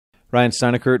Ryan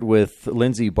Steinekert with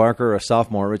Lindsay Barker, a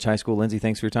sophomore at Rich High School. Lindsay,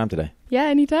 thanks for your time today. Yeah,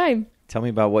 anytime. Tell me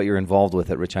about what you're involved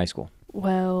with at Rich High School.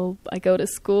 Well, I go to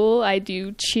school, I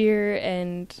do cheer,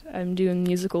 and I'm doing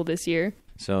musical this year.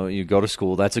 So you go to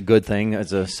school. That's a good thing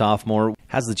as a sophomore.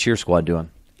 How's the cheer squad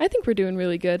doing? I think we're doing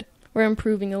really good. We're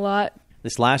improving a lot. The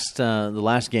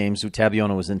last games,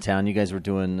 Tabiona was in town. You guys were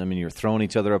you're throwing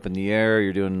each other up in the air.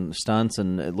 You're doing stunts,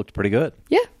 and it looked pretty good.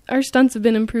 Yeah, our stunts have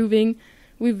been improving.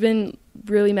 We've been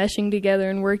really meshing together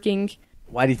and working.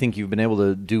 Why do you think you've been able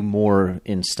to do more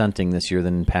in stunting this year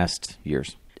than in past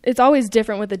years? It's always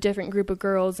different with a different group of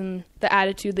girls and the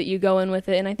attitude that you go in with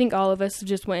it. And I think all of us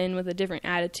just went in with a different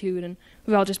attitude, and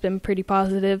we've all just been pretty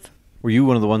positive. Were you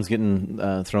one of the ones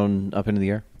getting thrown up into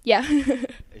the air? Yeah.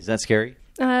 Is that scary?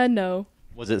 No.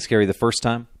 Was it scary the first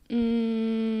time?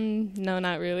 No,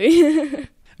 not really.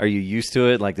 Are you used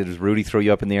to it? Like, does Rudy throw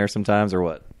you up in the air sometimes, or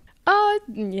what?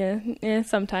 Yeah,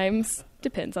 sometimes.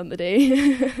 Depends on the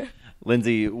day.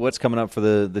 Lindsay, what's coming up for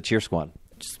the cheer squad?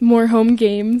 Just more home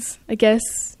games, I guess.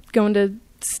 Going to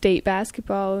state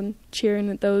basketball and cheering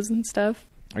at those and stuff.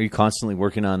 Are you constantly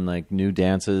working on, like, new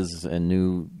dances and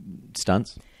new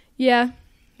stunts? Yeah.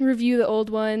 Review the old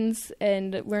ones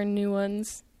and learn new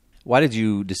ones. Why did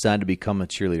you decide to become a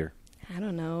cheerleader? I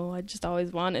don't know. I just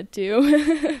always wanted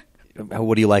to.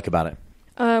 What do you like about it?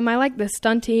 I like the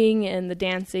stunting and the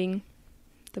dancing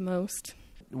the most.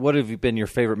 What have been your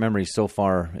favorite memories so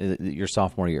far your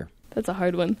sophomore year? That's a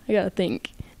hard one. I gotta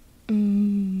think.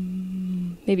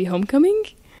 Maybe homecoming?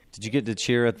 Did you get to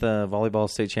cheer at the volleyball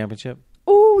state championship?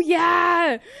 Oh,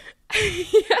 yeah!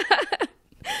 Yeah!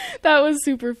 That was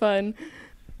super fun.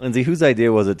 Lindsay, whose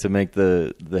idea was it to make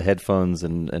the headphones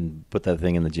and put that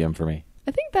thing in the gym for me?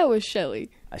 I think that was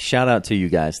Shelly. A shout out to you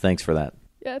guys. Thanks for that.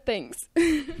 Yeah, thanks.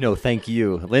 No, thank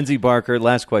you. Lindsay Barker,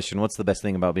 last question. What's the best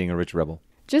thing about being a Rich Rebel?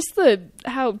 Just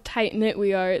how tight-knit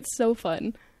we are. It's so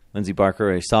fun. Lindsay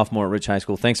Barker, a sophomore at Rich High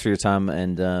School. Thanks for your time,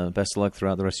 and best of luck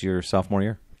throughout the rest of your sophomore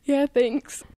year. Yeah,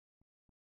 thanks.